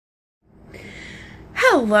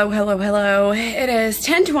Hello, hello, hello. It is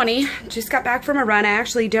 10:20. Just got back from a run. I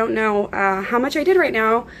actually don't know how much I did right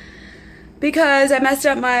now because I messed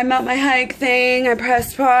up my melt my hike thing. I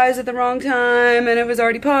pressed pause at the wrong time and it was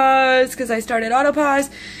already paused because I started auto pause.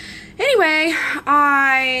 Anyway,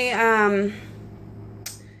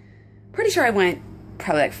 pretty sure I went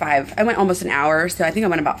probably like I went almost an hour, so I think I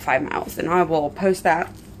went about 5 miles, and I will post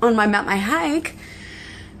that on my melt my hike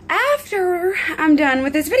after I'm done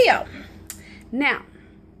with this video. Now,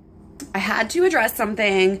 I had to address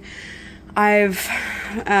something.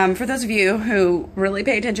 For those of you who really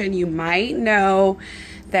pay attention, you might know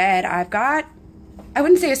that I've got, I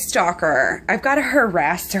wouldn't say a stalker, I've got a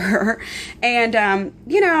harasser. And,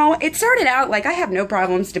 you know, it started out like I have no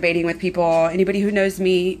problems debating with people. Anybody who knows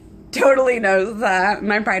me totally knows that,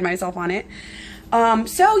 and I pride myself on it.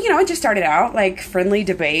 So, you know, it just started out like friendly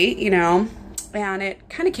debate, you know, and it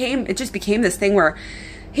just became this thing where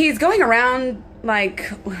he's going around, like,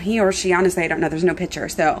 he or she, honestly, I don't know, there's no picture,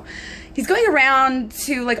 so he's going around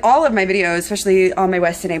to, like, all of my videos, especially all my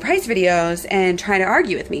Weston A. Price videos, and trying to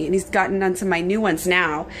argue with me, and he's gotten on some of my new ones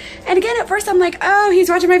now. And again, at first I'm like, oh, he's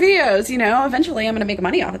watching my videos, you know, eventually I'm gonna make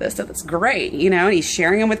money off of this, so that's great, you know, and he's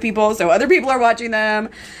sharing them with people, so other people are watching them,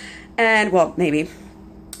 and, well, maybe.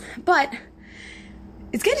 But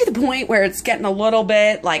it's getting to the point where it's getting a little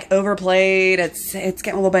bit, like, overplayed, it's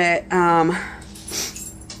getting a little bit,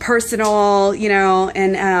 personal, you know,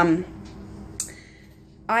 and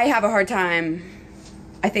I have a hard time.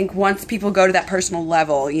 I think once people go to that personal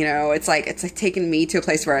level, you know, it's like taking me to a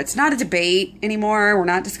place where it's not a debate anymore. We're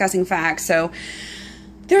not discussing facts, so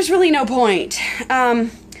there's really no point. I'm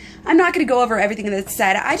not going to go over everything that's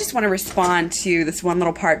said. I just want to respond to this one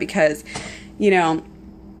little part because, you know,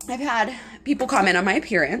 I've had people comment on my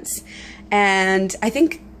appearance, and I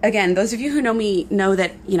think, again, those of you who know me know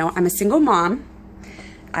that, you know, I'm a single mom.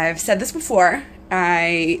 I've said this before.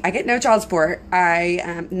 I get no child support.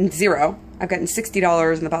 Zero. I've gotten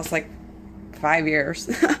 $60 in the past, like, 5 years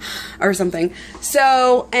or something.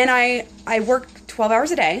 So, and I work 12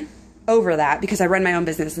 hours a day over that because I run my own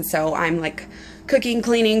business. And so I'm, like, cooking,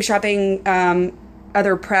 cleaning, shopping,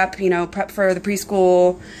 other prep, you know, prep for the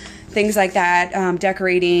preschool, things like that,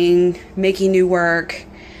 decorating, making new work,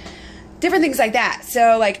 different things like that.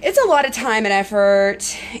 So, like, it's a lot of time and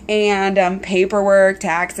effort and paperwork,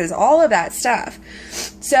 taxes, all of that stuff.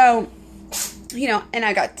 So, you know, and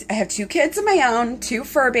I have 2 kids of my own, 2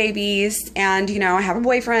 fur babies, and, you know, I have a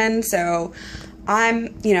boyfriend, so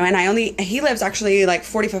I'm, you know, and he lives actually like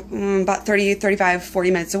about 30, 35,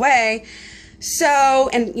 40 minutes away.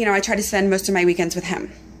 So, and, you know, I try to spend most of my weekends with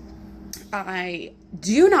him. I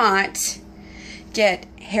do not get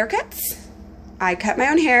haircuts. I cut my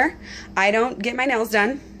own hair. I don't get my nails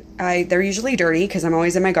done. They're usually dirty because I'm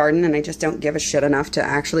always in my garden and I just don't give a shit enough to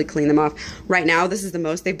actually clean them off. Right now, this is the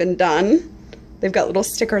most they've been done. They've got little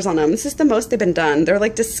stickers on them. This is the most they've been done. They're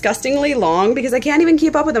like disgustingly long because I can't even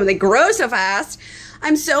keep up with them. They grow so fast.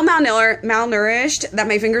 I'm so malnourished that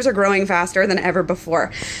my fingers are growing faster than ever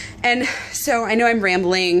before. And so I know I'm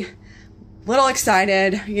rambling, a little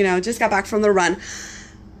excited, you know, just got back from the run.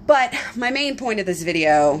 But my main point of this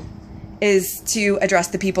video is to address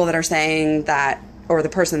the people that are saying that, or the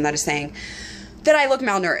person that is saying that I look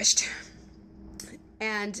malnourished.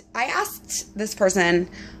 And I asked this person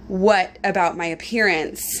what about my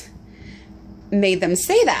appearance made them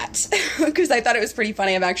say that, because I thought it was pretty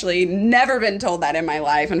funny. I've actually never been told that in my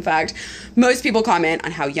life. In fact, most people comment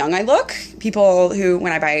on how young I look. People who,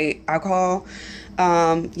 when I buy alcohol,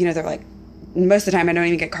 you know, they're like, most of the time I don't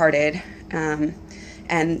even get carded.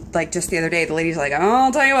 And, like, just the other day, the lady's like, oh,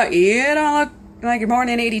 I'll tell you what, you don't look like you're born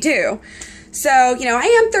in 82. So, you know, I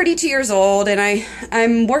am 32 years old, and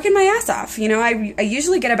I'm working my ass off. You know, I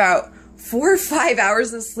usually get about 4 or 5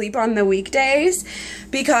 hours of sleep on the weekdays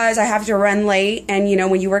because I have to run late. And, you know,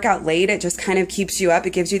 when you work out late, it just kind of keeps you up. It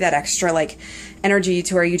gives you that extra, like, energy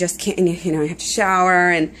to where you just can't, you know, you have to shower.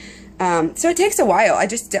 And so it takes a while. I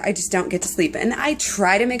just don't get to sleep. And I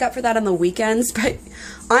try to make up for that on the weekends, but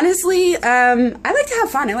honestly, I like to have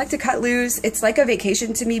fun. I like to cut loose. It's like a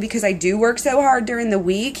vacation to me because I do work so hard during the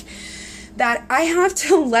week that I have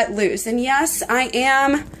to let loose. And yes, I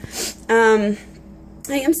am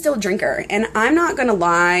still a drinker, and I'm not gonna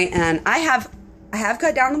lie, and I have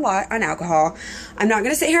cut down a lot on alcohol. I'm not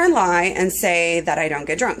gonna sit here and lie and say that I don't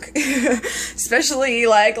get drunk. Especially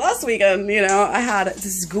like last weekend, you know, I had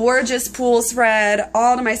this gorgeous pool spread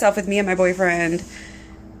all to myself with me and my boyfriend,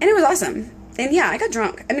 and it was awesome. And yeah, I got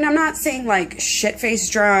drunk. I mean, I'm not saying like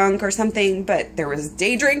shit-faced drunk or something, but there was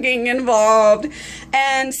day drinking involved.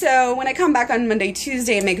 And so when I come back on Monday,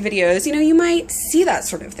 Tuesday and make videos, you know, you might see that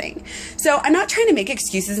sort of thing. So I'm not trying to make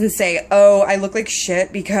excuses and say, oh, I look like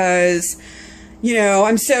shit because, you know,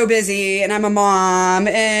 I'm so busy and I'm a mom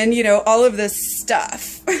and, you know, all of this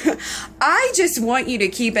stuff. I just want you to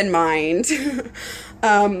keep in mind,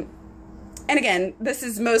 and again, this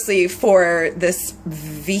is mostly for this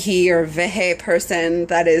Vihi or Vehe person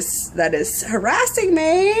that is harassing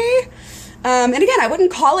me. And again, I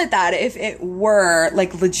wouldn't call it that if it were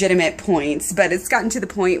like legitimate points, but it's gotten to the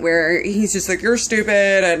point where he's just like, you're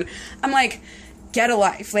stupid. And I'm like, get a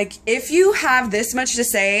life. Like, if you have this much to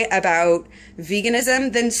say about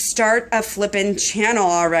veganism, then start a flippin' channel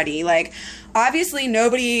already. Like, obviously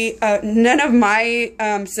nobody, none of my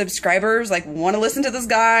subscribers like want to listen to this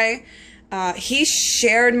guy. He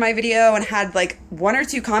shared my video and had like 1 or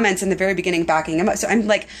 2 comments in the very beginning backing him up. So I'm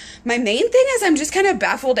like, my main thing is I'm just kind of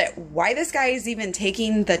baffled at why this guy is even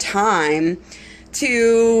taking the time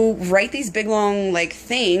to write these big long like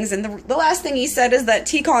things. And the last thing he said is that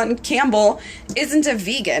T. Colin Campbell isn't a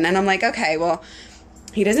vegan. And I'm like, okay, well,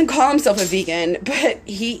 he doesn't call himself a vegan, but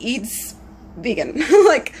he eats vegan.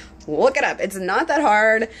 Like, look it up. It's not that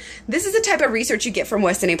hard. This is the type of research you get from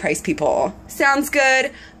Weston A. Price people. Sounds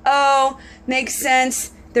good. Oh, makes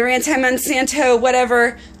sense. They're anti-Monsanto,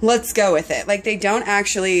 whatever. Let's go with it. Like, they don't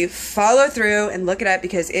actually follow through and look it up,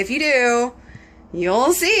 because if you do,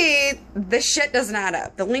 you'll see the shit doesn't add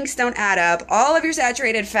up. The links don't add up. All of your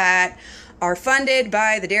saturated fat are funded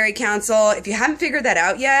by the Dairy Council. If you haven't figured that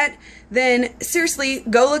out yet, then seriously,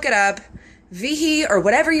 go look it up. Vihi, or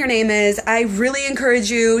whatever your name is, I really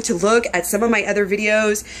encourage you to look at some of my other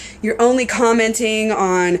videos. You're only commenting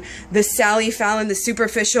on the Sally Fallon, the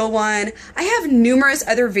superficial one. I have numerous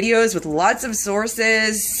other videos with lots of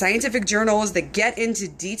sources, scientific journals that get into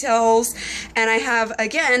details. And I have,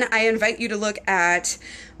 again, I invite you to look at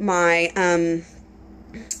my,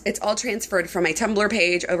 it's all transferred from my Tumblr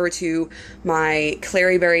page over to my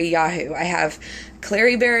Claryberry Yahoo. I have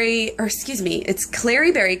Claryberry, or excuse me, it's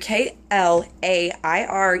Claryberry,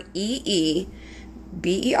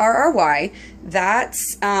 K-L-A-I-R-E-E-B-E-R-R-Y.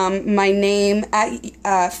 That's my name at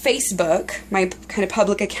Facebook, my kind of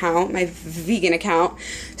public account, my vegan account.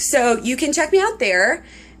 So you can check me out there.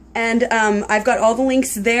 And I've got all the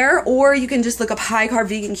links there, or you can just look up High Carb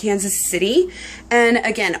Vegan Kansas City. And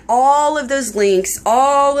again, all of those links,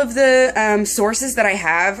 all of the sources that I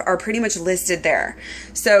have are pretty much listed there.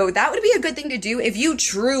 So that would be a good thing to do if you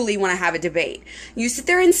truly want to have a debate. You sit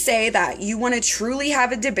there and say that you want to truly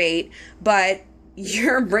have a debate, but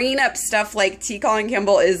you're bringing up stuff like T. Colin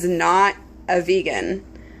Campbell is not a vegan.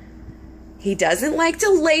 He doesn't like to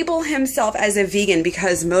label himself as a vegan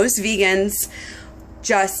because most vegans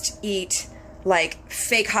just eat like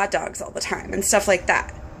fake hot dogs all the time and stuff like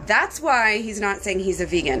that. That's why he's not saying he's a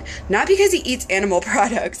vegan. Not because he eats animal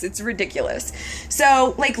products. It's ridiculous.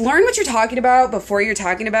 So, like, learn what you're talking about before you're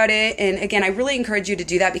talking about it. And again, I really encourage you to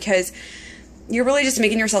do that because you're really just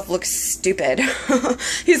making yourself look stupid.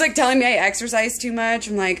 He's like telling me I exercise too much.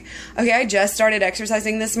 I'm like, okay, I just started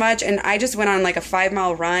exercising this much and I just went on like a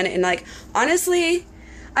 5-mile run, and like, honestly,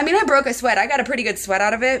 I mean, I broke a sweat. I got a pretty good sweat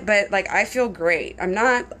out of it, but like, I feel great.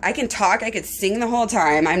 I can talk, I could sing the whole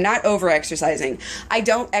time. I'm not over exercising. I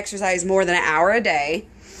don't exercise more than an hour a day.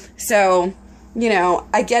 So, you know,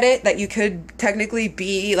 I get it that you could technically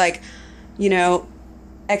be like, you know,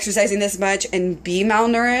 exercising this much and be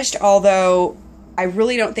malnourished, although I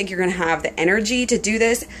really don't think you're going to have the energy to do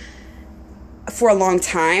this for a long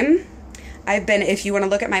time. If you want to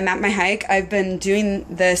look at my Map My Hike, I've been doing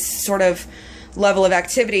this sort of level of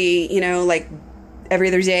activity, you know, like every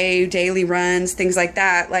other day, daily runs, things like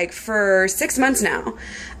that, like for 6 months now.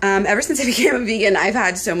 Ever since I became a vegan, I've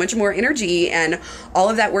had so much more energy, and all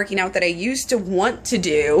of that working out that I used to want to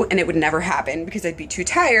do, and it would never happen because I'd be too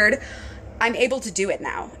tired, I'm able to do it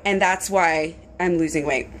now. And that's why I'm losing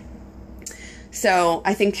weight. So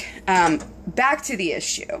I think, back to the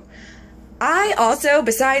issue. I also,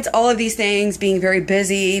 besides all of these things, being very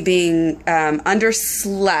busy, being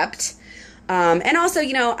underslept, and also,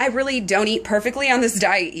 you know, I really don't eat perfectly on this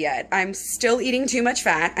diet yet. I'm still eating too much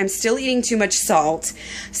fat. I'm still eating too much salt.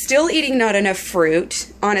 Still eating not enough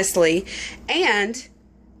fruit, honestly. And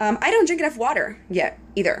I don't drink enough water yet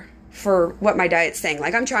either for what my diet's saying.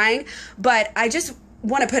 Like, I'm trying, but I just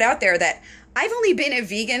want to put out there that I've only been a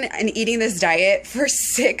vegan and eating this diet for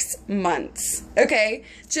 6 months, okay?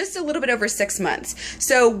 Just a little bit over 6 months.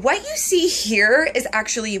 So what you see here is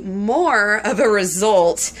actually more of a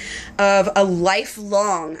result of a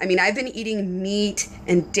lifelong, I mean, I've been eating meat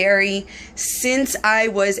and dairy since I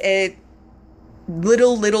was a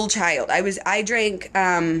little child. I drank,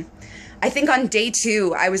 I think on day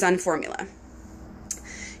 2, I was on formula.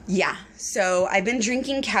 Yeah, so I've been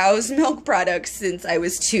drinking cow's milk products since I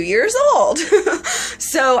was 2 years old.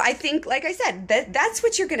 So I think, like I said, that's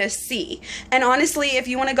what you're going to see. And honestly, if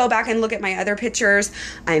you want to go back and look at my other pictures,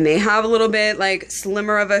 I may have a little bit like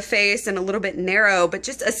slimmer of a face and a little bit narrow, but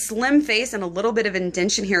just a slim face and a little bit of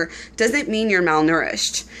indentation here doesn't mean you're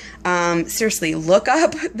malnourished. Seriously, look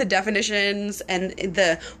up the definitions and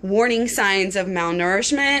the warning signs of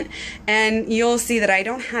malnourishment, and you'll see that I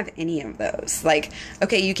don't have any of those. Like,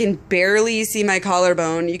 okay, you can barely see my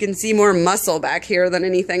collarbone. You can see more muscle back here than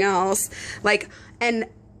anything else. Like, and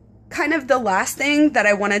kind of the last thing that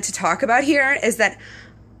I wanted to talk about here is that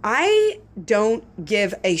I don't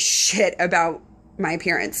give a shit about my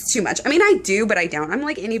appearance too much. I mean, I do, but I don't. I'm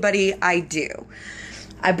like anybody, I do.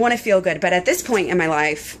 I want to feel good, but at this point in my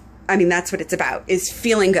life, I mean, that's what it's about, is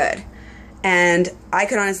feeling good. And I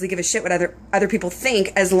could honestly give a shit what other people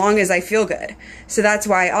think as long as I feel good. So that's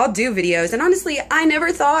why I'll do videos. And honestly, I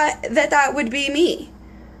never thought that would be me.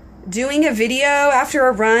 Doing a video after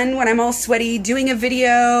a run when I'm all sweaty, doing a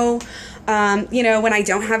video, you know, when I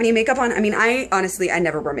don't have any makeup on. I mean, I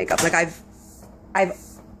never wear makeup. Like I've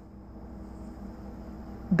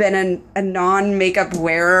been a non-makeup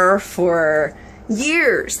wearer for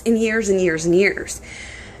years and years and years and years.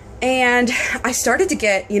 And I started to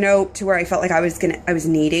get, you know, to where I felt like I was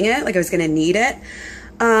needing it, like I was gonna need it.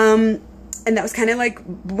 And that was kind of like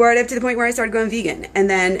right up to the point where I started going vegan. And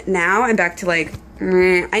then now I'm back to like,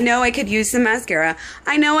 I know I could use some mascara.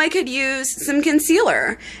 I know I could use some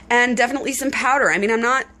concealer and definitely some powder. I mean, I'm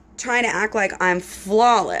not trying to act like I'm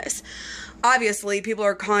flawless. Obviously, people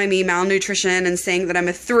are calling me malnutrition and saying that I'm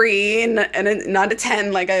a 3 and not a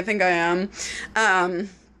 10 like I think I am.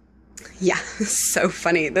 Yeah, so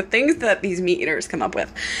funny. The things that these meat eaters come up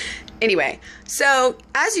with. Anyway, so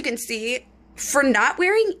as you can see, for not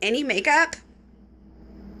wearing any makeup,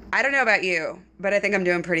 I don't know about you, but I think I'm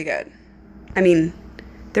doing pretty good. I mean,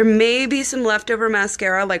 there may be some leftover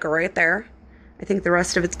mascara, like right there. I think the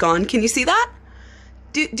rest of it's gone. Can you see that?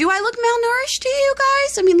 Do I look malnourished to you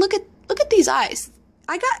guys? I mean, look at these eyes.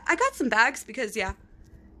 I got some bags because, yeah,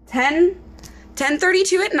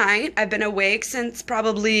 10:32 at night. I've been awake since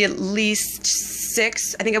probably at least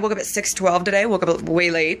 6. I think I woke up at 6:12 today. Woke up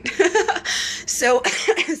way late. So,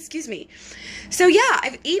 excuse me. So yeah,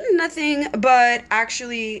 I've eaten nothing but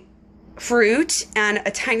actually fruit and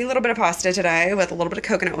a tiny little bit of pasta today with a little bit of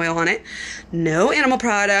coconut oil on it. No animal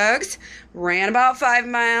products. Ran about 5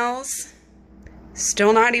 miles.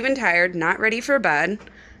 Still not even tired. Not ready for bed.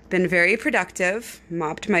 Been very productive.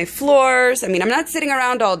 Mopped my floors. I mean, I'm not sitting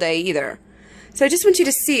around all day either. So I just want you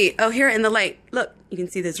to see, oh, here in the light, look, you can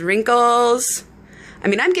see those wrinkles. I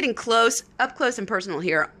mean, I'm getting up close and personal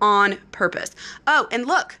here on purpose. Oh, and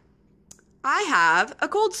look, I have a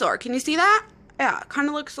cold sore. Can you see that? Yeah, kind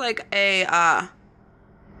of looks like a,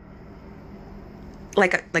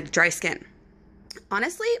 like dry skin.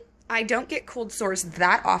 Honestly, I don't get cold sores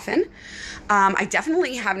that often. I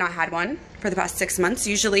definitely have not had one for the past 6 months.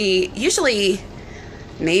 Usually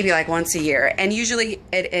maybe like once a year. And usually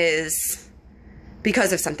it is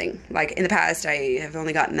because of something. Like in the past, I have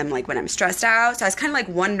only gotten them like when I'm stressed out. So I was kind of like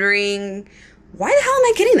wondering, why the hell am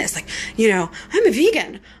I getting this? Like, you know, I'm a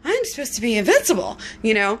vegan. I'm supposed to be invincible,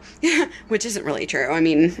 you know, which isn't really true. I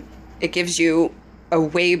mean, it gives you a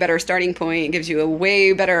way better starting point. It gives you a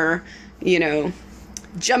way better, you know,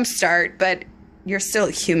 jump start, but you're still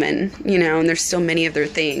human, you know, and there's still many other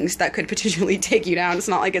things that could potentially take you down. It's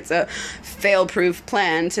not like it's a fail-proof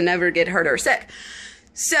plan to never get hurt or sick.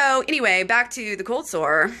 So anyway, back to the cold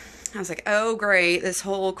sore. I was like, oh great, this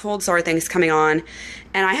whole cold sore thing's coming on.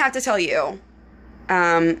 And I have to tell you,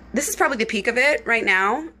 this is probably the peak of it right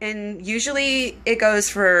now. And usually it goes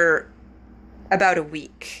for about a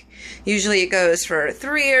week. Usually it goes for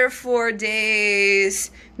 3 or 4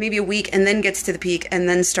 days, maybe a week, and then gets to the peak and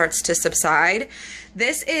then starts to subside.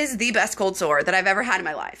 This is the best cold sore that I've ever had in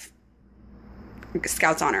my life.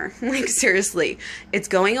 Scout's honor. Like, seriously. It's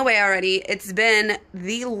going away already. It's been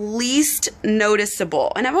the least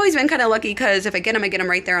noticeable. And I've always been kind of lucky because if I get them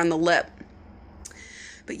right there on the lip.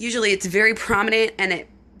 But usually it's very prominent and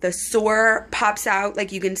the sore pops out.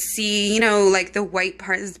 Like you can see, you know, like the white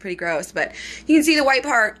part. This is pretty gross, but you can see the white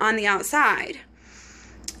part on the outside.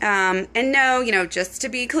 And no, you know, just to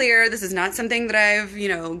be clear, this is not something that I've, you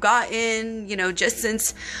know, gotten, you know, just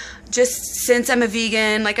since I'm a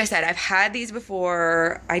vegan. Like I said, I've had these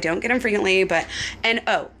before. I don't get them frequently, but, and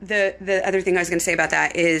oh, the other thing I was going to say about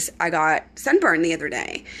that is I got sunburn the other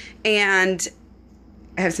day, and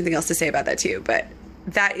I have something else to say about that too, but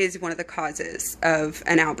that is one of the causes of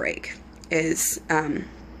an outbreak. is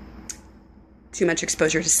too much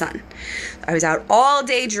exposure to sun. I was out all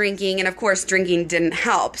day drinking, and of course drinking didn't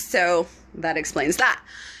help, so that explains that.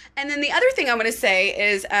 And then the other thing I want to say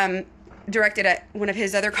is directed at one of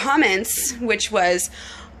his other comments, which was,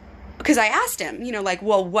 because I asked him, you know, like,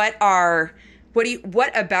 well, what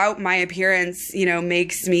about my appearance, you know,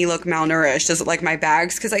 makes me look malnourished? Does it like my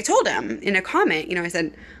bags? Because I told him in a comment, you know, I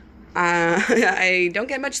said, I don't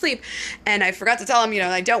get much sleep, and I forgot to tell him, you know,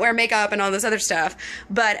 I don't wear makeup and all this other stuff.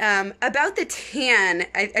 But about the tan,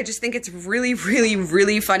 I just think it's really, really,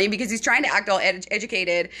 really funny, because he's trying to act all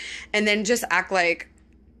educated and then just act like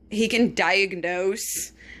he can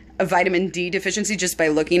diagnose a vitamin D deficiency just by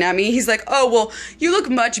looking at me. He's like, oh, well, you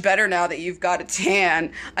look much better now that you've got a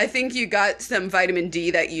tan. I think you got some vitamin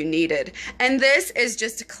D that you needed. And this is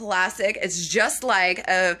just classic. It's just like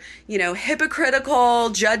a, you know, hypocritical,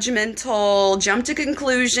 judgmental, jump to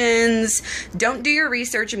conclusions, don't do your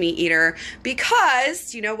research meat eater.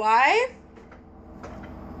 Because, you know why?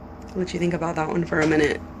 I'll let you think about that one for a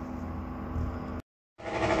minute.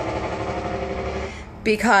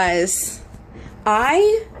 Because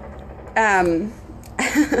I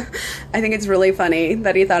think it's really funny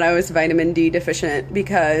that he thought I was vitamin D deficient,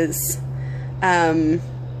 because, you know,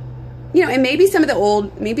 and maybe some of the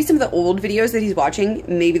old videos that he's watching,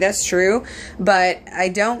 maybe that's true, but I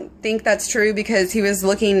don't think that's true, because he was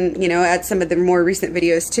looking, you know, at some of the more recent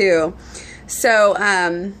videos too. So,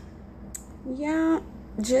 yeah,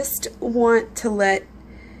 just want to let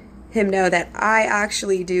him know that I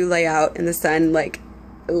actually do lay out in the sun like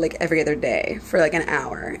every other day for like an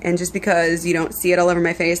hour. And just because you don't see it all over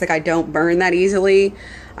my face, like, I don't burn that easily.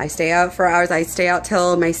 I stay out for hours. I stay out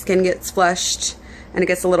till my skin gets flushed and it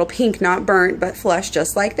gets a little pink, not burnt, but flushed,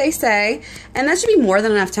 just like they say. And that should be more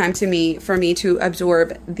than enough time for me to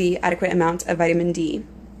absorb the adequate amount of vitamin D.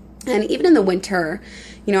 And even in the winter,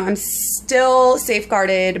 you know, I'm still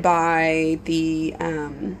safeguarded by the,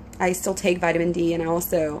 I still take vitamin D, and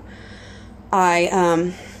also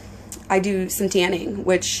I do some tanning,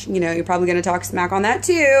 which, you know, you're probably going to talk smack on that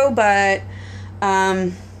too, but,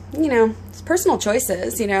 you know, it's personal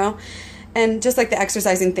choices, you know, and just like the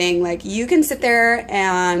exercising thing, like, you can sit there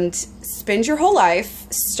and spend your whole life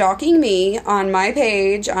stalking me on my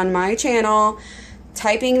page, on my channel,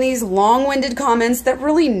 typing these long-winded comments that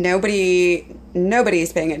really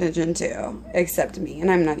nobody's paying attention to except me,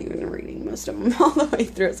 and I'm not even reading most of them all the way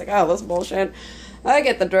through. It's like, oh, this bullshit. I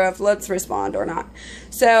get the drift. Let's respond or not.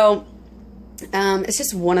 So, it's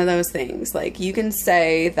just one of those things. Like, you can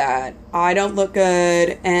say that I don't look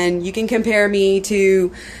good, and you can compare me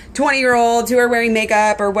to 20-year-olds who are wearing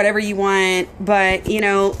makeup or whatever you want. But, you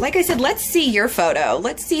know, like I said, let's see your photo.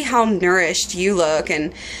 Let's see how nourished you look.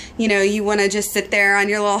 And, you know, you want to just sit there on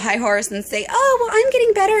your little high horse and say, oh, well, I'm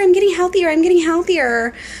getting better. I'm getting healthier. I'm getting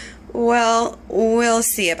healthier. Well, we'll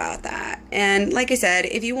see about that. And like I said,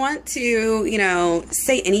 if you want to, you know,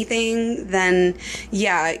 say anything, then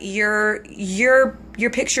yeah, your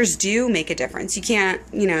pictures do make a difference. You can't,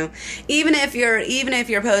 you know, even if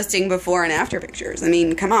you're posting before and after pictures. I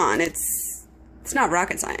mean, come on, it's not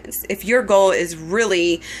rocket science. If your goal is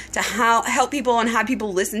really to help people and have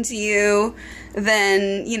people listen to you,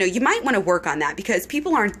 then, you know, you might want to work on that, because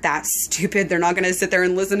people aren't that stupid. They're not going to sit there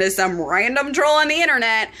and listen to some random troll on the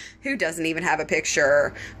internet who doesn't even have a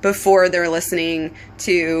picture before they're listening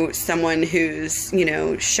to someone who's, you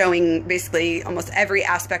know, showing basically almost every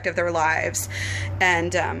aspect of their lives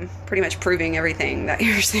and pretty much proving everything that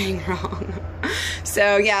you're saying wrong.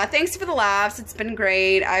 So yeah, thanks for the laughs. It's been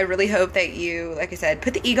great. I really hope that you, like I said,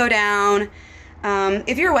 put the ego down.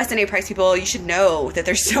 If you're a Weston A. Price people, you should know that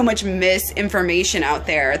there's so much misinformation out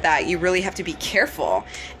there that you really have to be careful.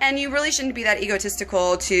 And you really shouldn't be that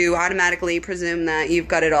egotistical to automatically presume that you've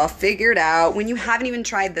got it all figured out when you haven't even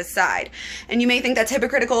tried this side. And you may think that's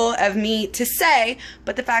hypocritical of me to say,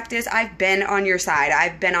 but the fact is, I've been on your side.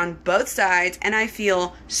 I've been on both sides, and I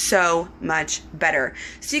feel so much better.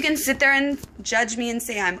 So you can sit there and judge me and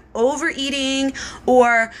say I'm overeating,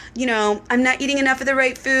 or, you know, I'm not eating enough of the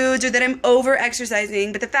right foods, or that I'm over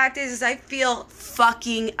exercising, but the fact is I feel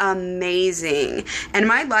fucking amazing, and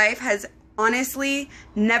my life has honestly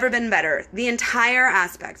never been better. The entire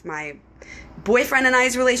aspect, my boyfriend and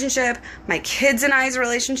I's relationship, my kids and I's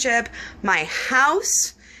relationship, my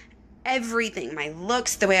house, everything, my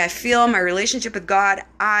looks, the way I feel, my relationship with God,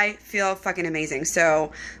 I feel fucking amazing.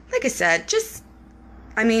 So, like I said, just,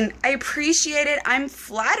 I mean, I appreciate it. I'm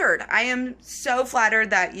flattered. I am so flattered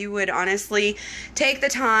that you would honestly take the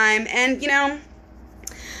time. And, you know,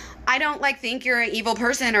 I don't, like, think you're an evil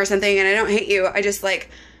person or something, and I don't hate you. I just, like,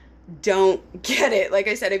 don't get it. Like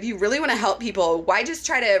I said, if you really want to help people, why just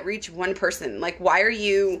try to reach one person? Like, why are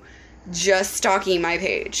you just stalking my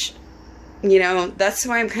page. You know, that's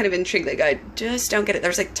why I'm kind of intrigued. Like, I just don't get it.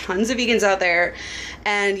 There's like tons of vegans out there.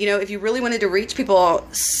 And, you know, if you really wanted to reach people,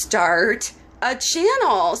 start a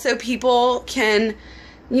channel so people can,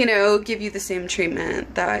 you know, give you the same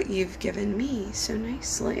treatment that you've given me so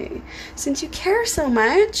nicely. Since you care so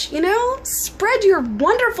much, you know, spread your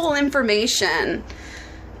wonderful information.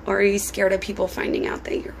 Or are you scared of people finding out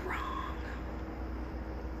that you're wrong?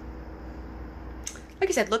 Like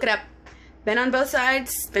I said, look it up. Been on both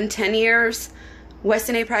sides. It's been 10 years.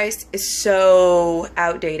 Weston A. Price is so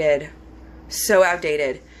outdated. So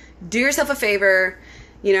outdated. Do yourself a favor.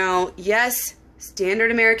 You know, yes, Standard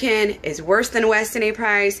American is worse than Weston A.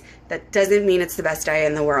 Price. That doesn't mean it's the best diet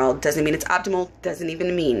in the world. Doesn't mean it's optimal. Doesn't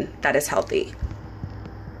even mean that it's healthy.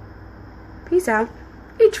 Peace out.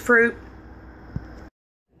 Eat fruit.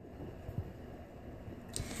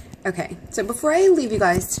 Okay, so before I leave you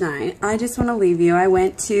guys tonight, I just want to leave you. I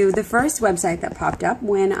went to the first website that popped up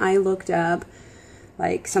when I looked up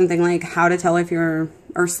like something like how to tell if you're,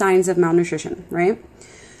 or signs of malnutrition, right?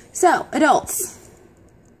 So, adults.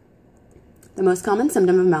 The most common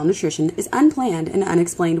symptom of malnutrition is unplanned and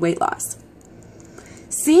unexplained weight loss.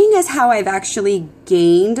 Seeing as how I've actually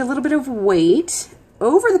gained a little bit of weight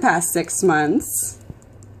over the past 6 months,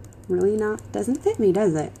 really doesn't fit me,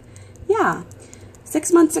 does it? Yeah.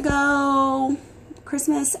 6 months ago,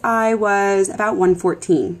 Christmas, I was about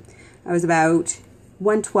 114. I was about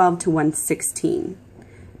 112 to 116.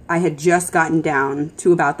 I had just gotten down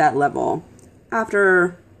to about that level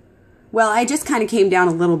after, well, I just kind of came down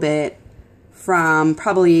a little bit from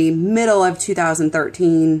probably middle of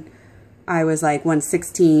 2013. I was like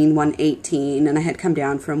 116, 118, and I had come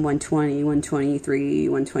down from 120, 123,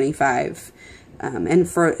 125, and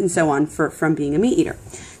so on from being a meat eater.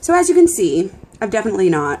 So as you can see, I've definitely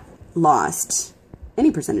not lost any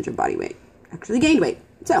percentage of body weight. Actually gained weight.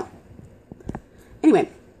 So, anyway,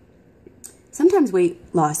 sometimes weight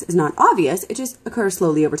loss is not obvious. It just occurs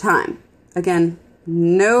slowly over time. Again,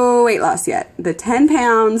 no weight loss yet. The 10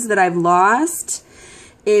 pounds that I've lost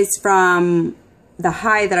is from the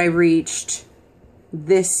high that I reached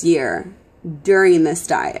this year during this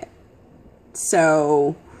diet.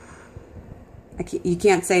 So, you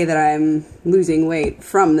can't say that I'm losing weight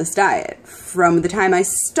from this diet. From the time I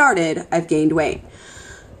started, I've gained weight.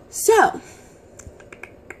 So,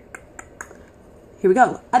 here we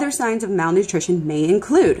go. Other signs of malnutrition may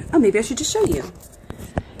include, oh, maybe I should just show you.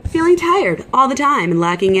 Feeling tired all the time and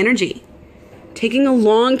lacking energy. Taking a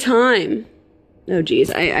long time. Oh, geez,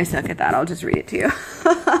 I suck at that. I'll just read it to you.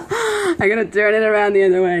 I'm going to turn it around the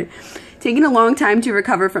other way. Taking a long time to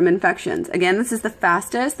recover from infections. Again, this is the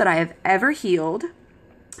fastest that I have ever healed.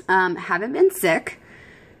 Haven't been sick.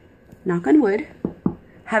 Knock on wood.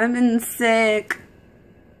 Haven't been sick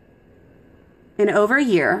in over a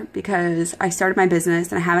year because I started my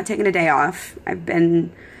business and I haven't taken a day off. I've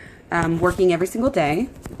been working every single day.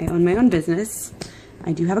 I own my own business.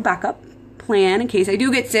 I do have a backup plan in case I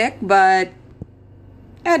do get sick, but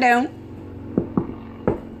I don't.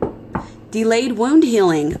 Delayed wound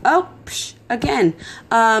healing. Oh, again.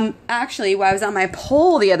 Actually, while I was on my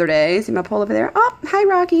pole the other day, see my pole over there? Oh, hi,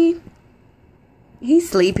 Rocky. He's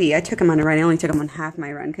sleepy. I took him on a run. I only took him on half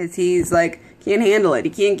my run because he's like, can't handle it.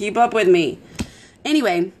 He can't keep up with me.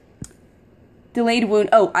 Anyway, delayed wound.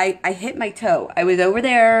 Oh, I hit my toe. I was over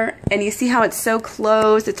there, and you see how it's so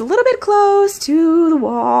close. It's a little bit close to the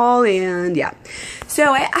wall, and yeah.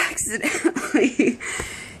 So I accidentally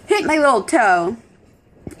hit my little toe.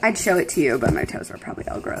 I'd show it to you, but my toes are probably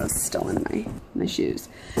all gross, still in my shoes.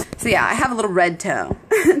 So yeah, I have a little red toe.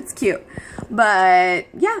 It's cute. But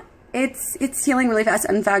yeah, it's healing really fast.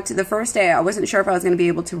 In fact, the first day, I wasn't sure if I was going to be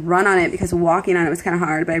able to run on it because walking on it was kind of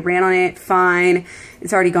hard, but I ran on it fine.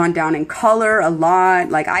 It's already gone down in color a lot.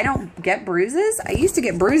 Like, I don't get bruises. I used to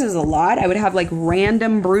get bruises a lot. I would have like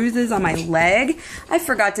random bruises on my leg. I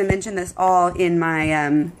forgot to mention this all in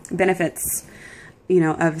my benefits, you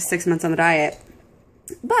know, of 6 months on the diet.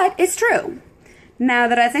 But it's true now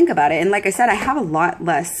that I think about it. And like I said, I have a lot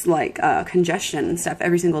less like congestion and stuff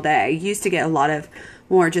every single day. I used to get a lot of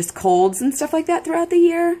more just colds and stuff like that throughout the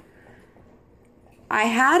year. I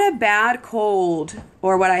had a bad cold,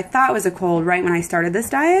 or what I thought was a cold, right when I started this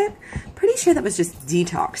diet. Pretty sure that was just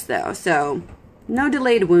detox though. So no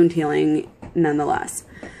delayed wound healing nonetheless.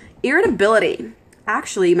 Irritability.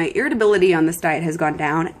 Actually, my irritability on this diet has gone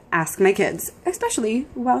down. Ask my kids, especially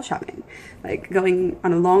while shopping. Like going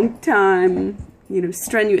on a long time, you know,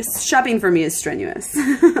 strenuous. Shopping for me is strenuous.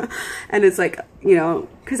 And it's like, you know,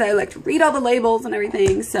 because I like to read all the labels and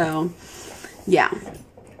everything. So, yeah.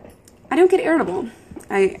 I don't get irritable.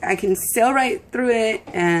 I can sail right through it,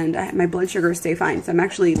 and my blood sugars stay fine. So I'm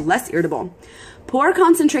actually less irritable. Poor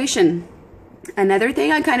concentration. Another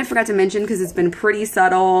thing I kind of forgot to mention because it's been pretty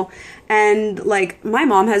subtle, and like my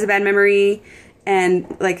mom has a bad memory,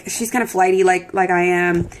 and like she's kind of flighty like I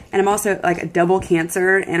am, and I'm also like a double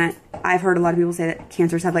cancer, and I've heard a lot of people say that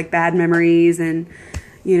cancers have like bad memories and,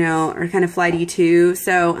 you know, are kind of flighty too.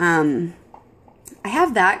 So I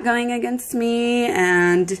have that going against me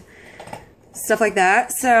and stuff like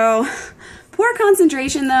that. So poor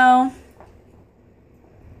concentration though.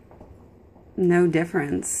 No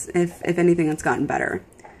difference. If anything, it's gotten better.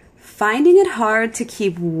 Finding it hard to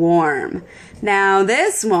keep warm. Now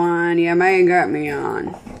this one, you might got me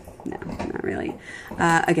on. No, not really.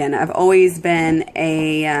 Again, I've always been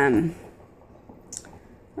a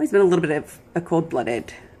little bit of a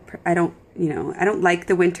cold-blooded. I don't like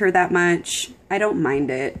the winter that much. I don't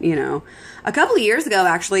mind it, you know. A couple of years ago,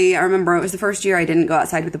 actually, I remember it was the first year I didn't go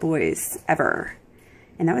outside with the boys ever,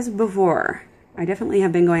 and that was before. I definitely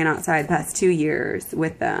have been going outside the past 2 years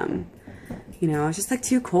with them. You know, I was just like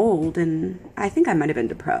too cold, and I think I might have been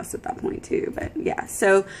depressed at that point too. But yeah,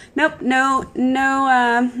 so nope, no,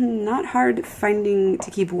 not hard finding to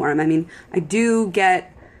keep warm. I mean, I do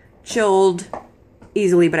get chilled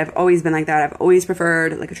easily, but I've always been like that. I've always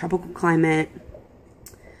preferred like a tropical climate.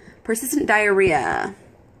 Persistent diarrhea.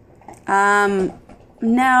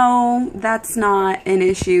 No, that's not an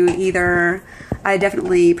issue either. I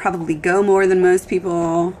definitely probably go more than most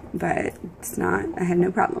people, but it's not, I have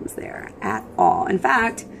no problems there at all. In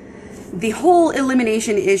fact, the whole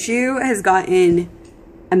elimination issue has gotten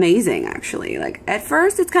amazing, actually. Like at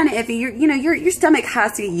first it's kind of iffy. Your stomach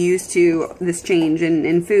has to get used to this change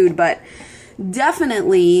in food, but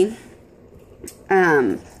definitely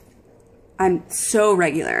I'm so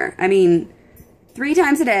regular. I mean, 3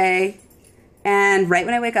 times a day, and right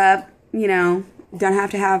when I wake up, you know, don't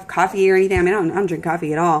have to have coffee or anything. I mean, I don't drink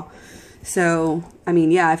coffee at all. So, I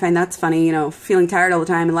mean, yeah, I find that's funny, you know, feeling tired all the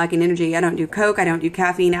time and lacking energy. I don't do Coke. I don't do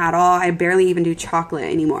caffeine at all. I barely even do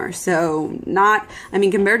chocolate anymore. So I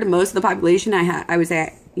mean, compared to most of the population, I would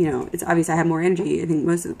say, you know, it's obvious I have more energy. I think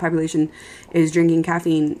most of the population is drinking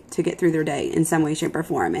caffeine to get through their day in some way, shape, or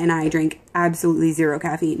form. And I drink absolutely 0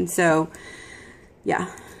 caffeine. So,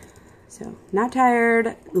 yeah. So, not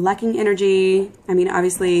tired, lacking energy. I mean,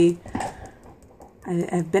 obviously,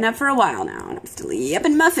 I've been up for a while now, and I'm still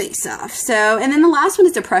yipping my face off. So, and then the last one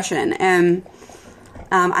is depression. And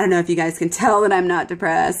I don't know if you guys can tell that I'm not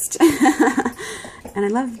depressed. And I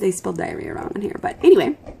love they spelled diarrhea wrong in here. But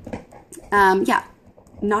anyway, yeah,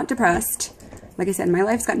 not depressed. Like I said, my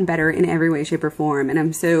life's gotten better in every way, shape, or form. And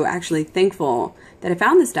I'm so actually thankful that I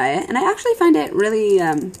found this diet. And I actually find it really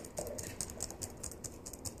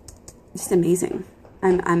just amazing.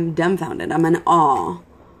 I'm dumbfounded. I'm in awe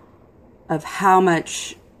of how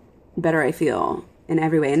much better I feel in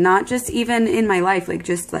every way. And not just even in my life, like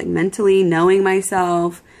just like mentally knowing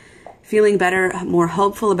myself, feeling better, more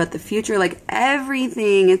hopeful about the future, like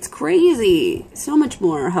everything. It's crazy. So much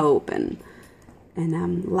more hope and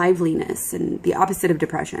liveliness, and the opposite of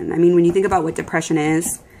depression. I mean, when you think about what depression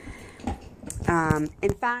is,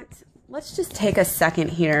 in fact, let's just take a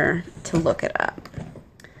second here to look it up.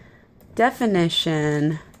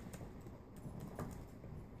 Definition: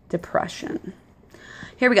 depression.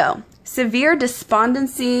 Here we go. Severe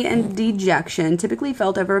despondency and dejection, typically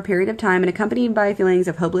felt over a period of time and accompanied by feelings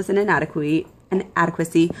of hopeless and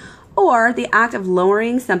inadequacy, or the act of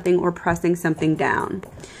lowering something or pressing something down.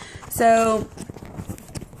 So,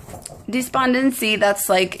 despondency, that's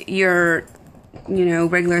like your, you know,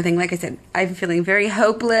 regular thing. Like I said, I'm feeling very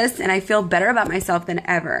hopeless and I feel better about myself than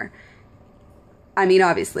ever. I mean,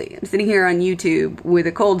 obviously, I'm sitting here on YouTube with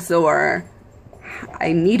a cold sore.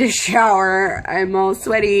 I need a shower. I'm all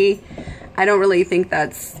sweaty. I don't really think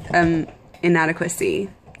that's inadequacy.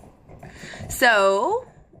 So,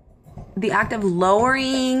 the act of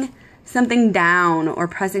lowering something down or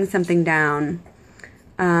pressing something down,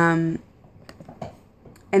 and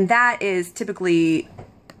that is typically,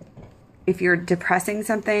 if you're depressing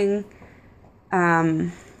something,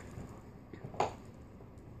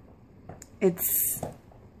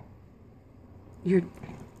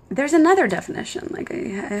 there's another definition. Like, I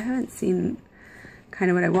haven't seen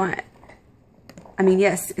kind of what I want. I mean,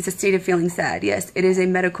 yes, it's a state of feeling sad. Yes, it is a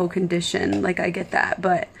medical condition. Like, I get that.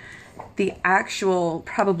 But the actual,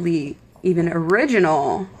 probably even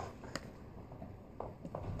original,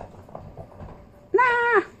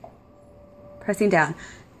 pressing down.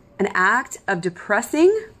 An act of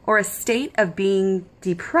depressing or a state of being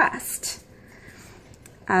depressed.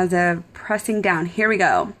 As a pressing down. Here we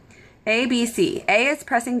go. A, B, C. A is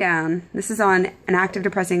pressing down. This is on an act of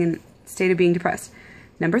depressing and state of being depressed.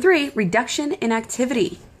 Number 3, reduction in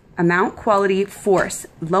activity, amount, quality, force,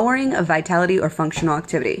 lowering of vitality or functional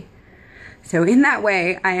activity. So in that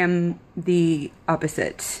way, I am the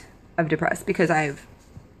opposite of depressed because I've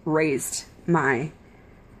raised my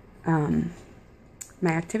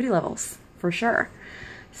my activity levels for sure.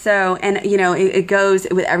 So, and you know, it goes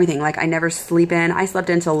with everything. Like I never sleep in. I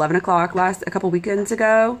slept in until 11 o'clock a couple weekends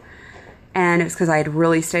ago. And it was because I had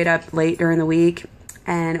really stayed up late during the week.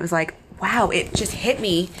 And it was like, wow, it just hit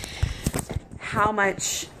me how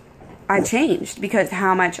much I changed, because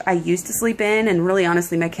how much I used to sleep in. And really,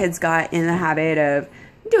 honestly, my kids got in the habit of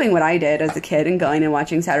doing what I did as a kid and going and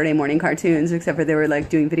watching Saturday morning cartoons, except for they were like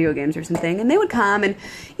doing video games or something. And they would come and,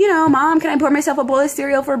 you know, Mom, can I pour myself a bowl of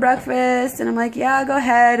cereal for breakfast? And I'm like, yeah, go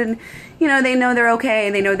ahead. And, you know, they know they're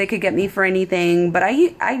okay. They know they could get me for anything. But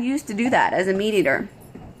I used to do that as a meat eater.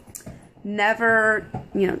 Never,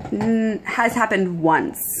 you know, has happened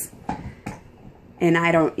once. And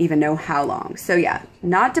I don't even know how long. So yeah,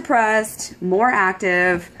 not depressed, more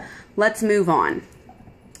active. Let's move on.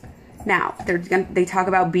 Now, they talk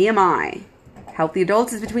about BMI. Healthy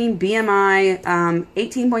adults is between BMI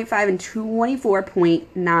 18.5 and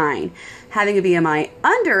 24.9. Having a BMI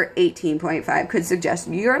under 18.5 could suggest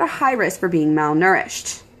you're at a high risk for being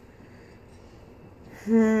malnourished.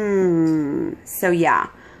 So yeah,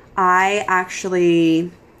 I'm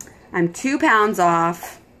 2 pounds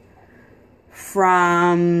off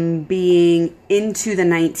from being into the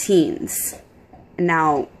 19s.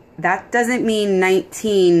 Now, that doesn't mean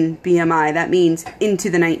 19 BMI. That means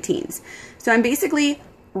into the 19s. So I'm basically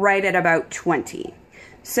right at about 20.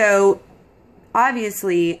 So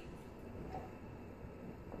obviously,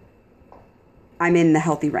 I'm in the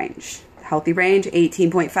healthy range. Healthy range,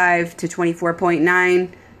 18.5 to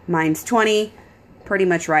 24.9. Mine's 20. Pretty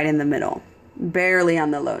much right in the middle. Barely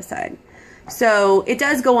on the low side. So it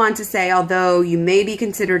does go on to say, although you may be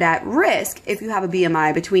considered at risk if you have a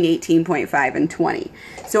BMI between 18.5 and 20.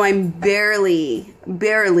 So I'm barely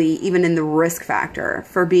even in the risk factor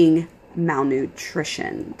for being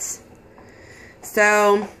malnutritioned.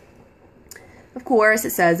 So, of course,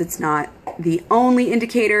 it says it's not the only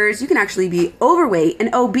indicators. You can actually be overweight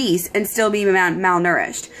and obese and still be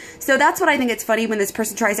malnourished. So that's what I think it's funny when this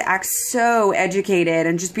person tries to act so educated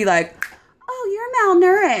and just be like, oh, you're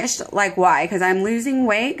malnourished. Like, why? Because I'm losing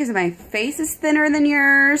weight? Because my face is thinner than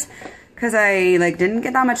yours? Because I, like, didn't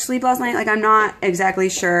get that much sleep last night? Like, I'm not exactly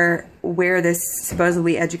sure where this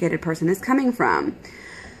supposedly educated person is coming from.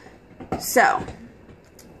 So,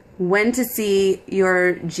 when to see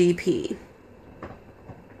your GP.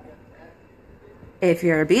 If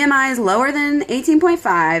your BMI is lower than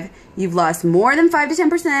 18.5, you've lost more than 5 to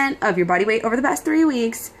 10% of your body weight over the past 3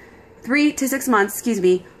 to 6 months, excuse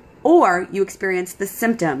me, or you experience the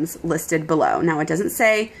symptoms listed below. Now, it doesn't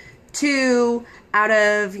say 2 out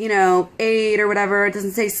of, 8 or whatever. It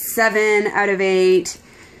doesn't say 7 out of 8.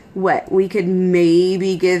 What? We could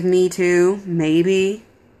maybe give me 2. Maybe.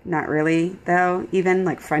 Not really, though. Even,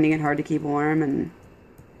 like, finding it hard to keep warm and...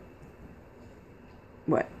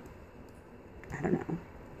 what? I don't know.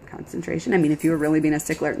 Concentration? I mean, if you were really being a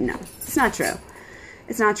stickler, no. It's not true.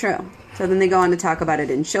 It's not true. So then they go on to talk about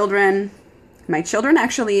it in children. My children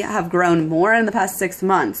actually have grown more in the past 6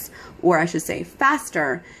 months, or I should say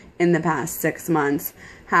faster in the past 6 months,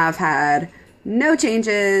 have had no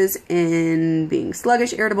changes in being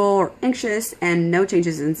sluggish, irritable, or anxious, and no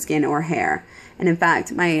changes in skin or hair. And in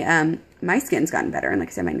fact, my skin's gotten better, and like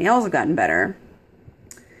I said, my nails have gotten better.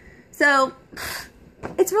 So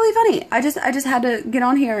it's really funny. I just had to get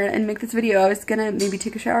on here and make this video. I was gonna maybe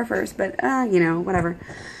take a shower first, but whatever.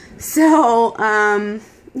 So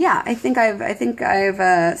yeah, I think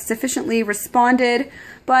I've sufficiently responded,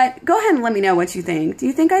 but go ahead and let me know what you think. Do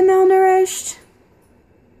you think I'm malnourished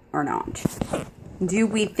or not? Do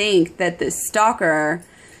we think that this stalker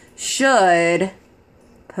should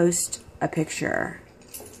post a picture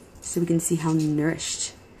so we can see how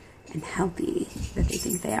nourished and healthy that they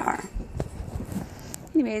think they are?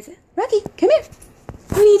 Anyways, Rocky, come here.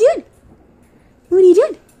 What are you doing? What are you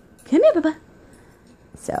doing? Come here, Bubba.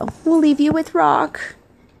 So, we'll leave you with Rock.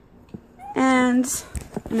 And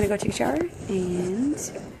I'm going to go take a shower and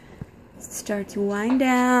start to wind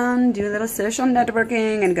down, do a little social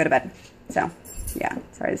networking, and go to bed. So, yeah,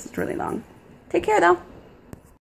 sorry this is really long. Take care, though.